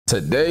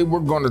Today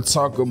we're gonna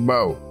talk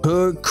about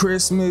hood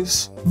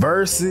Christmas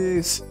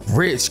versus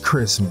rich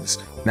Christmas.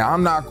 Now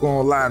I'm not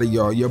gonna lie to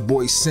y'all, your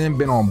boy Sin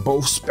been on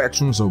both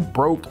spectrums of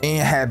broke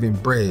and having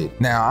bread.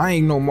 Now I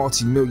ain't no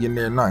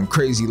multi-millionaire, nothing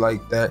crazy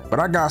like that, but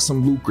I got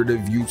some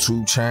lucrative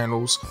YouTube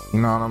channels,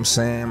 you know what I'm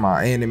saying?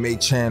 My anime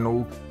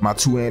channel, my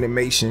 2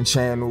 animation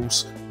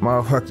channels,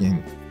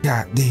 motherfucking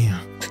goddamn,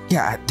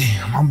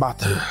 I'm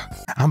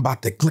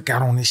about to click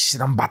out on this shit.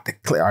 I'm about to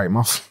click. All right,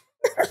 my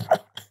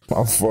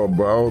fault,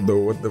 bro. I don't know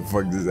what the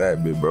fuck just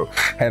happened, bro.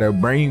 Had a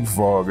brain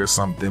fog or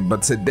something.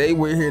 But today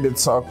we're here to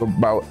talk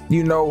about,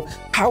 you know,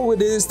 how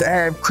it is to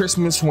have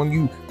Christmas when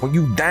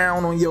you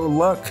down on your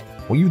luck,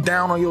 when you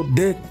down on your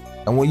dick,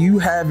 and when you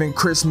having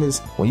Christmas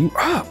when you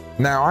up.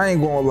 Now I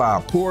ain't gonna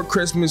lie, poor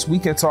Christmas, we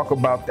can talk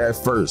about that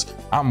first.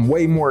 I'm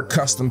way more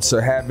accustomed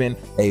to having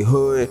a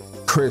hood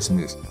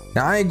Christmas.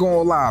 Now I ain't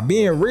gonna lie,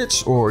 being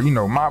rich, or you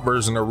know, my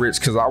version of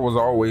rich, cause I was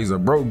always a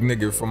broke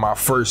nigga for my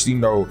first, you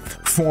know,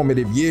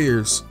 formative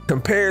years,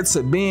 compared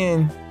to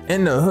being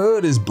in the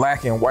hood is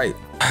black and white.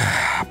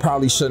 I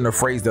probably shouldn't have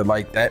phrased it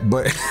like that,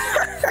 but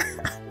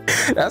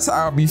that's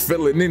how I be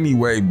feeling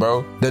anyway,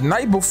 bro. The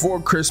night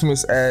before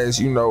Christmas, as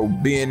you know,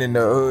 being in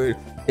the hood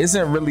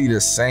isn't really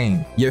the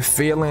same. Your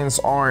feelings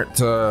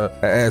aren't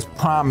as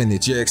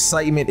prominent. Your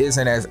excitement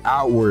isn't as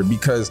outward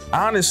because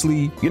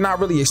honestly, you're not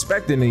really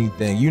expecting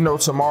anything. You know,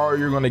 tomorrow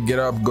you're gonna get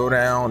up, go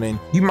down, and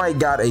you might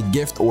got a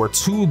gift or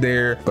two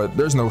there, but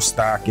there's no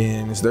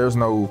stockings, there's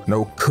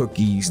no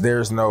cookies,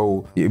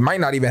 you might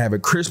not even have a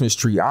Christmas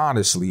tree,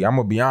 honestly. I'm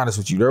gonna be honest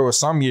with you. There were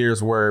some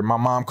years where my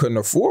mom couldn't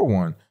afford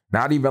one.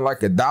 Not even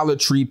like a Dollar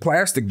Tree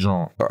plastic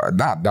joint.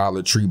 Not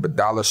Dollar Tree, but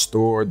Dollar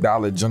Store,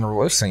 Dollar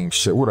General, the same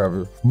shit,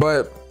 whatever.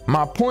 But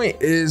my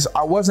point is,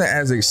 I wasn't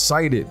as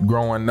excited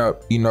growing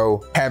up, you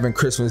know, having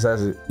Christmas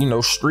as a, you know,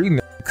 street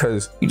nigga,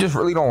 because you just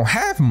really don't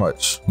have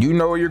much. You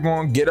know, you're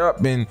going to get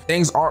up and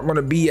things aren't going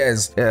to be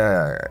as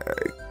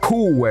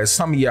cool as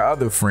some of your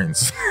other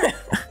friends,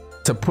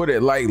 to put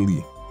it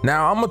lightly.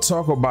 Now, I'm gonna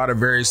talk about a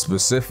very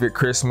specific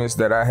Christmas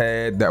that I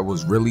had that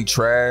was really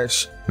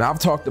trash. Now, I've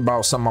talked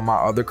about some of my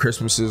other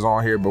Christmases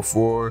on here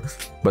before,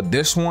 but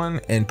this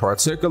one in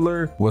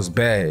particular was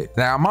bad.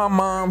 Now, my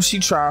mom, she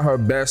tried her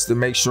best to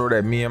make sure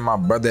that me and my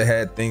brother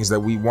had things that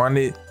we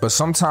wanted, but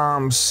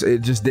sometimes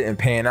it just didn't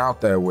pan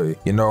out that way.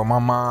 You know, my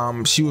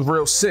mom, she was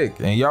real sick,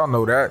 and y'all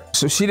know that.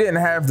 So she didn't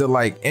have the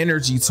like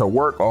energy to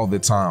work all the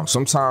time.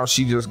 Sometimes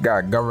she just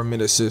got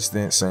government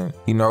assistance, and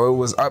you know, it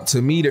was up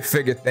to me to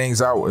figure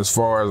things out as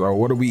far as, oh,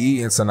 what are we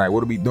eating tonight?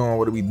 What are we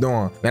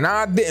doing? And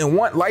I didn't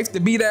want life to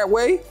be that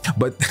way,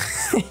 but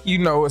you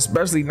know,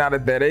 especially not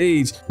at that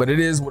age, but it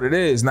is what it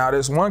is. Now,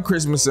 this one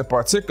Christmas in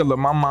particular,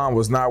 my mom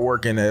was not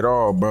working at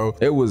all, bro.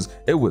 It was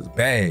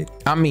bad.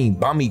 I mean,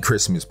 bummy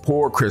Christmas,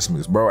 poor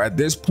Christmas, bro. At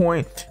this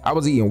point, I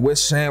was eating wish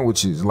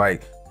sandwiches,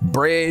 like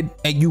bread,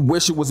 and you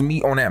wish it was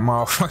meat on that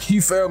motherfucker.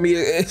 You feel me?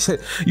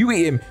 You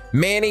eating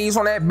mayonnaise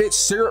on that bitch,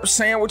 syrup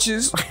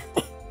sandwiches.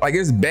 Like,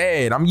 it's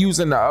bad. I'm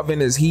using the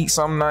oven as heat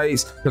some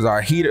nights because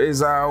our heater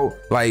is out.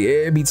 Like,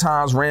 it be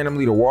times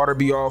randomly the water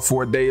be off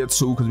for a day or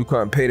two because we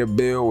couldn't pay the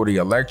bill or the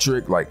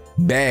electric. Like,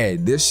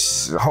 bad.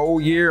 This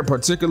whole year in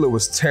particular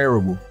was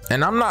terrible.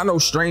 And I'm not no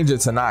stranger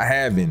to not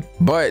having,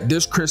 but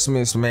this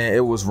Christmas, man,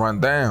 it was run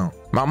down.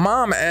 My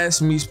mom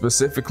asked me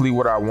specifically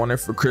what I wanted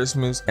for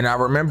Christmas, and I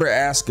remember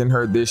asking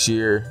her this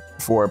year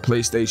for a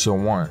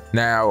PlayStation 1.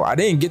 Now, I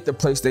didn't get the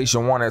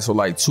PlayStation 1 until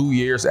like 2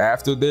 years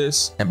after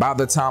this, and by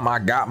the time I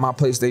got my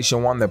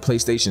PlayStation 1, the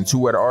PlayStation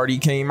 2 had already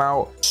came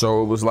out,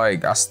 so it was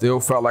like I still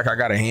felt like I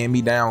got a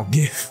hand-me-down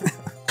gift.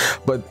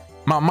 But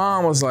my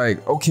mom was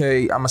like,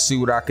 okay, I'm gonna see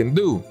what I can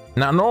do.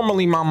 Now,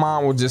 normally my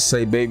mom would just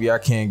say, baby, I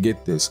can't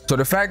get this. So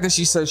the fact that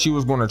she said she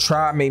was gonna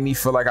try made me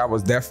feel like I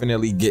was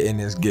definitely getting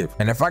this gift.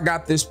 And if I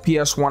got this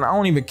PS1, I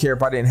don't even care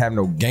if I didn't have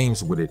no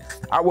games with it.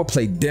 I would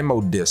play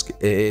demo disc.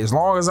 As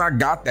long as I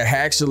got to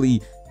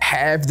actually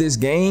have this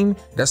game,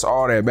 that's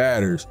all that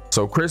matters.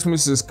 So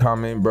Christmas is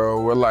coming, bro.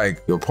 We're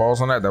like, yo,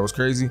 pause on that. That was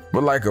crazy.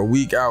 We're like a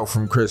week out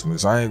from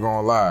Christmas. I ain't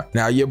gonna lie.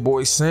 Now, your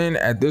boy Sin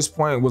at this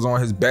point was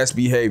on his best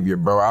behavior,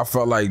 bro. I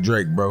felt like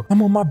Drake, bro.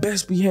 I'm on my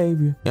best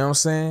behavior. You know what I'm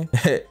saying?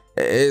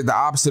 It's the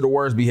opposite of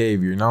worst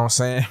behavior. You know what I'm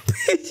saying?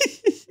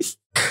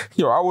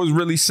 Yo, I was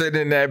really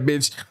sitting in that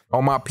bitch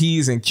on my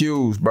P's and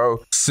Q's,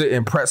 bro.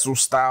 Sitting pretzel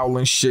style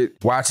and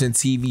shit, watching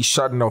TV,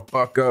 shutting the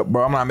fuck up,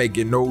 bro. I'm not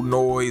making no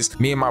noise.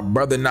 Me and my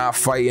brother not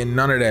fighting,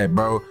 none of that,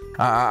 bro.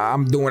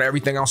 I'm doing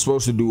everything I'm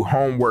supposed to do.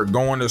 Homework,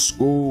 going to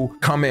school,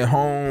 coming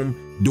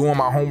home, doing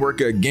my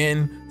homework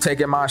again,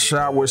 taking my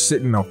shower,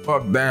 sitting the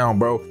fuck down,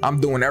 bro. I'm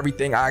doing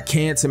everything I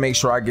can to make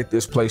sure I get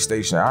this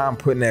PlayStation. I'm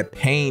putting that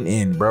pain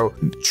in, bro.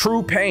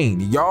 True pain.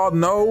 Y'all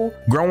know,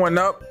 growing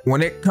up,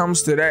 when it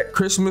comes to that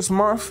Christmas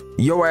month,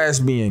 your ass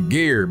being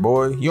geared,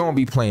 boy. You don't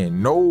be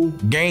playing no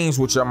games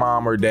with your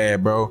mom or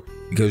dad, bro,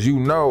 because you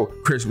know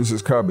Christmas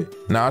is coming.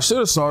 Now, I should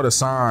have saw the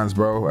signs,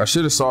 bro. I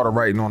should have saw the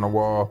writing on the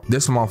wall.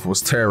 This month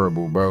was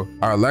terrible, bro.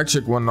 Our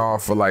electric went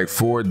off for like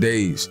 4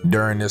 days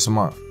during this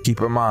month.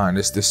 Keep in mind,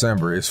 it's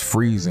December. It's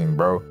freezing,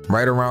 bro.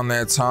 Right around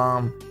that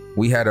time,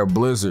 we had a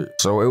blizzard.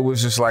 So it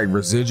was just like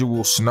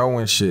residual snow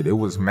and shit. It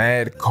was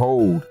mad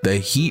cold. The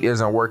heat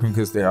isn't working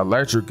because the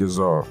electric is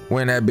off.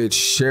 When that bitch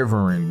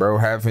shivering, bro,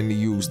 having to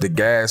use the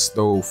gas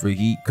stove for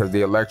heat because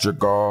the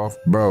electric off.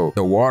 Bro,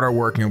 the water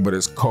working, but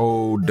it's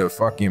cold. The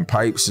fucking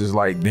pipes is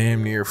like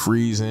damn near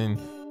freezing.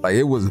 Like,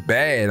 it was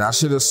bad. I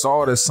should have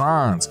saw the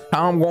signs.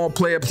 How I'm gonna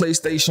play a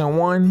PlayStation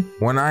 1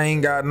 when I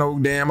ain't got no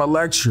damn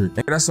electric?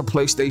 And that's a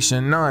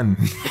PlayStation none.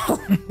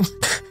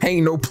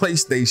 Ain't no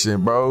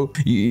PlayStation, bro.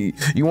 You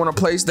want a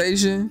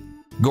PlayStation?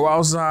 Go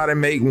outside and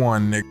make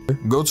one,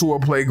 nigga. Go to a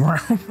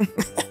playground.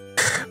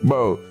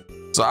 Bro,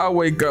 so I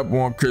wake up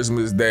on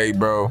Christmas Day,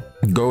 bro.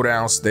 Go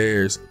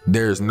downstairs.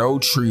 There's no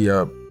tree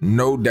up,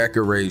 no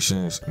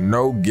decorations,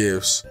 no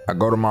gifts. I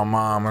go to my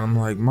mom and I'm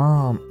like,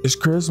 Mom, it's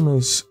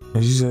Christmas.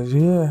 And she says,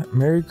 yeah,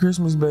 Merry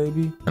Christmas,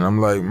 baby. And I'm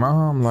like,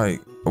 Mom,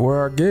 like, where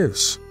are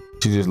gifts?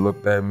 She just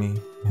looked at me,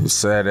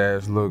 sad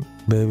ass look.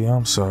 Baby,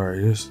 I'm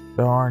sorry,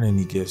 there aren't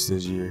any gifts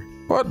this year.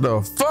 What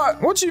the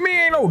fuck? What you mean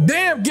ain't no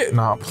damn gift?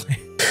 Nah, I'm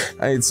playing.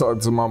 I ain't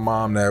talking to my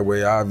mom that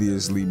way,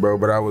 obviously, bro,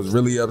 but I was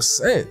really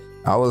upset.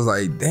 I was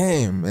like,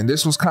 damn. And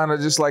this was kind of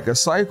just like a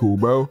cycle,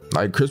 bro.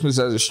 Like Christmas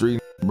as a street,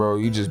 bro,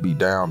 you just be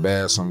down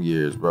bad some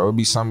years, bro. It'll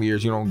be some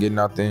years you don't get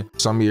nothing.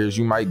 Some years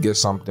you might get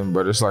something,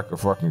 but it's like a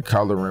fucking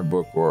coloring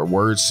book or a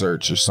word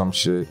search or some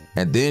shit.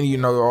 And then, you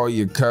know, all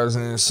your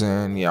cousins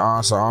and your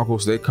aunts or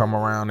uncles, they come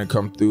around and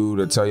come through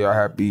to tell y'all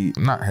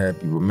not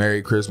happy, but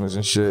Merry Christmas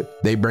and shit.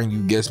 They bring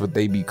you gifts, but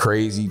they be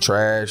crazy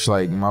trash.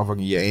 Like,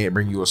 motherfucking your aunt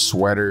bring you a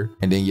sweater,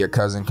 and then your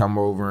cousin come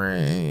over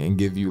and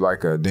give you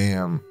like a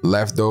damn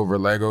leftover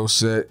Lego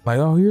set. Like,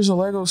 oh, here's a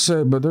Lego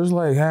set, but there's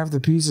like half the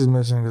pieces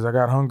missing because I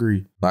got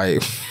hungry.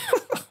 Like,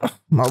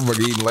 motherfucker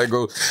eating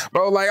Legos.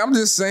 Bro, like, I'm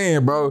just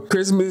saying, bro,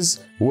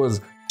 Christmas was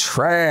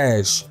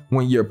trash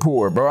when you're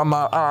poor, bro. I'm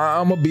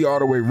gonna be all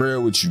the way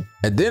real with you.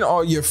 And then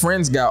all your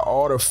friends got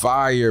all the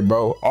fire,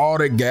 bro, all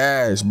the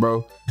gas,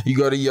 bro. You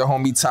go to your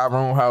homie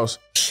Tyrone house.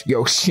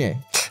 Yo, Shin,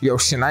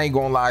 I ain't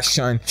gonna lie,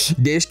 son.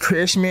 This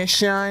Christmas,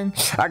 son,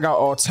 I got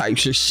all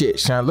types of shit,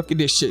 son. Look at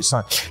this shit,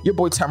 son. Your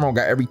boy Tyrone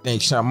got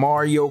everything, son.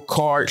 Mario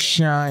Kart,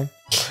 son.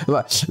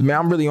 Like, man,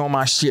 I'm really on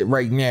my shit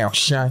right now,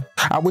 son.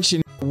 I wish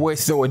you would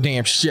throw a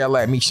damn shell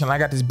at me, son. I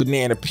got this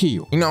banana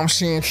peel. You know what I'm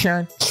saying,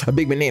 son? A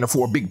big banana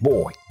for a big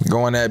boy.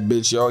 Going that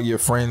bitch, all your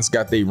friends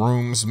got their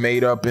rooms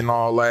made up and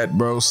all that,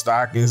 bro.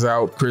 Stockings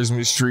out,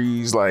 Christmas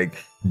trees, like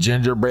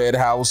gingerbread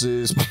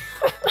houses.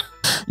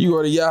 You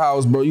go to your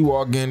house, bro. You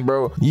walk in,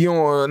 bro. You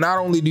don't, not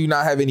only do you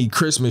not have any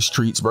Christmas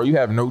treats, bro, you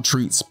have no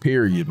treats,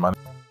 period, man.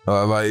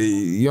 Like,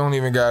 you don't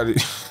even got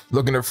it.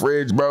 Look in the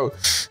fridge, bro.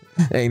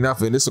 Ain't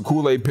nothing. It's a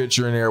Kool-Aid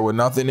pitcher in there with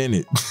nothing in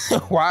it.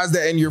 Why is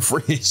that in your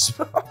fridge,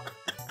 bro?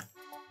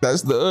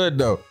 That's the hood,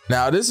 though.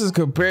 Now, this is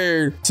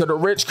compared to the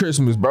rich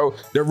Christmas, bro.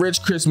 The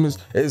rich Christmas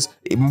is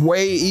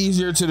way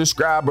easier to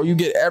describe, bro. You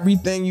get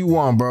everything you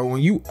want, bro.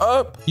 When you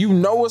up, you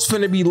know it's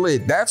finna be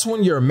lit. That's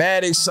when you're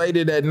mad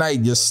excited at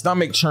night. Your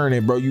stomach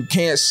churning, bro. You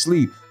can't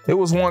sleep. It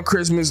was one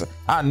Christmas,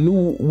 I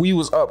knew we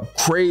was up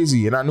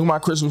crazy, and I knew my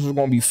Christmas was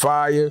gonna be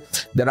fire,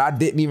 that I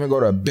didn't even go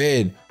to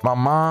bed. My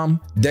mom,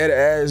 dead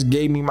ass,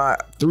 gave me my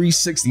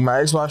 360, my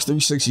Xbox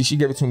 360. She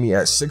gave it to me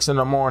at 6 in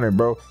the morning,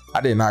 bro.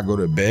 I did not go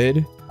to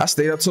bed. I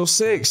stayed up till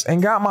 6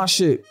 and got my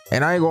shit.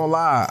 And I ain't gonna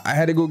lie, I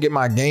had to go get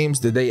my games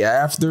the day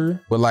after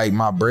with like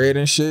my bread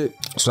and shit.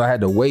 So I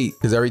had to wait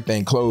because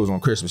everything closed on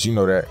Christmas, you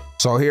know that.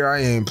 So here I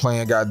am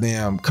playing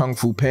goddamn Kung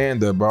Fu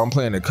Panda, bro. I'm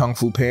playing the Kung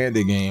Fu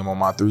Panda game on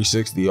my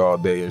 360 all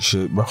day and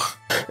shit, bro.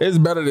 It's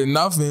better than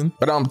nothing,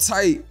 but I'm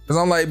tight because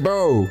I'm like,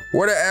 bro,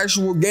 where the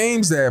actual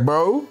games at,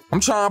 bro? I'm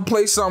trying to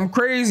play something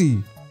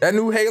crazy. That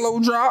new Halo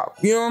drop,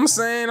 you know what I'm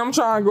saying? I'm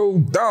trying to go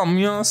dumb,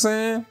 you know what I'm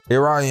saying?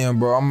 Here I am,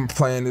 bro. I'm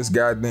playing this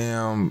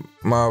goddamn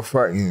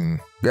motherfucking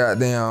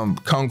goddamn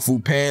Kung Fu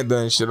Panda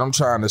and shit. I'm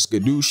trying to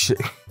skidoo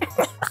shit.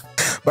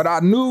 But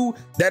I knew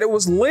that it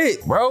was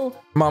lit, bro.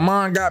 My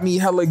mom got me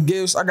hella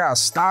gifts. I got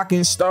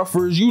stocking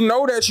stuffers. You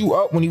know that you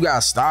up when you got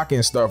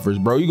stocking stuffers,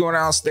 bro. You go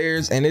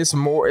downstairs and it's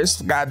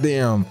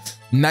goddamn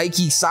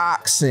Nike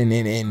socks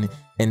and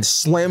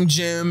Slim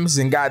Jims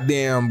and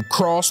goddamn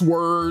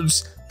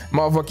crosswords.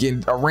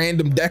 Motherfucking a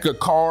random deck of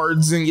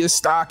cards in your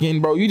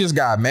stocking, bro. You just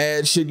got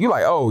mad shit. You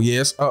like, oh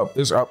yeah,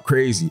 it's up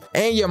crazy.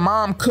 And your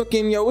mom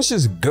cooking, yo, it's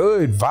just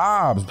good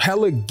vibes,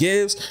 hella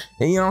gifts.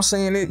 And you know what I'm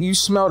saying? You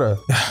smell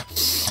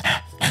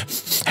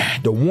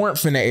the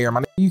warmth in the air,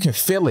 man. You can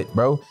feel it,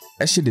 bro.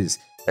 That shit is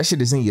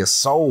in your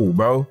soul,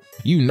 bro.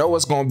 You know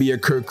it's gonna be a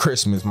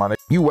Christmas, man.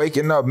 You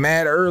waking up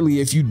mad early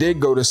if you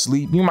did go to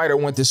sleep. You might have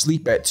went to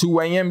sleep at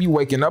 2 a.m. You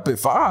waking up at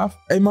 5.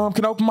 Hey, mom,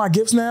 can I open my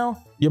gifts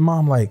now? Your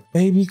mom like,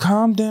 baby,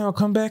 calm down.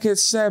 Come back at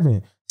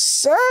 7.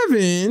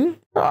 7?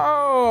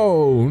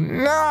 Oh,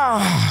 nah.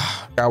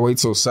 Gotta wait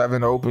till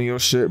 7 to open your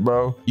shit,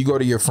 bro. You go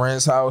to your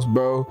friend's house,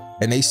 bro.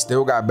 and they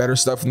still got better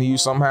stuff than you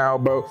somehow,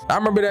 bro. I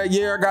remember that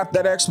year I got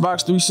that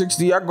Xbox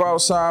 360. I go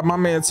outside, my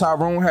man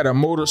Tyrone had a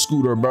motor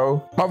scooter,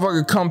 bro.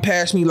 Motherfucker come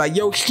past me like,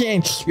 yo,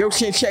 Shin,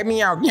 check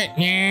me out.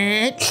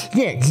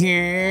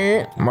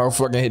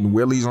 Motherfucker hitting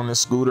wheelies on this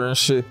scooter and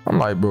shit. I'm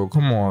like, bro,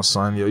 come on,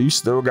 son. Yo, you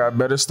still got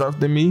better stuff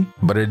than me?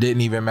 But it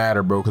didn't even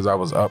matter, bro, because I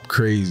was up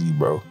crazy,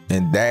 bro.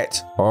 And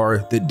that are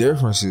the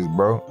differences,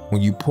 bro.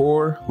 When you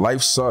poor,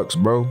 life sucks,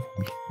 bro.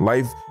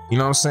 Life, you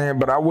know what I'm saying?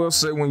 But I will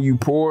say, when you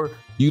poor,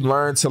 you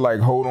learn to like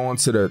hold on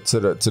to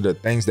the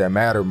things that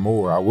matter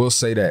more. I will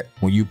say that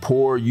when you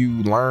poor,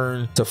 you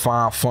learn to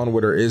find fun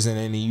where there isn't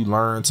any. You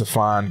learn to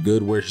find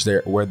good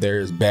where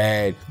there's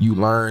bad. You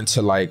learn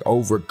to like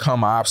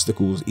overcome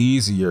obstacles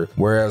easier.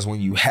 Whereas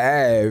when you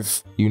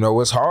have, you know,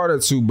 it's harder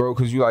to, bro,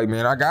 because you like,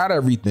 man, I got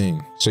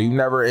everything. So you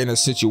never in a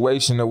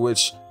situation in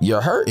which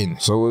you're hurting.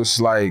 So it's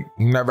like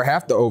you never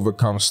have to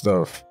overcome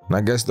stuff. And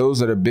I guess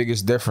those are the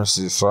biggest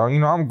differences. So, you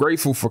know, I'm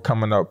grateful for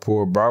coming up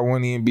poor, bro. I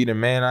wouldn't even be the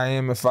man I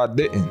am if I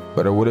didn't.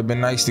 But it would have been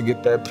nice to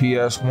get that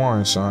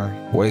PS1,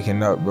 son.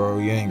 Waking up, bro,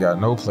 you ain't got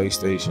no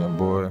PlayStation,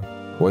 boy.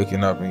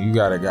 Waking up and you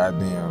got a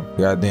goddamn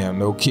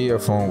Nokia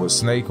phone with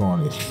Snake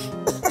on it.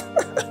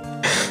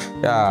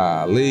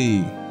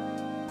 Golly.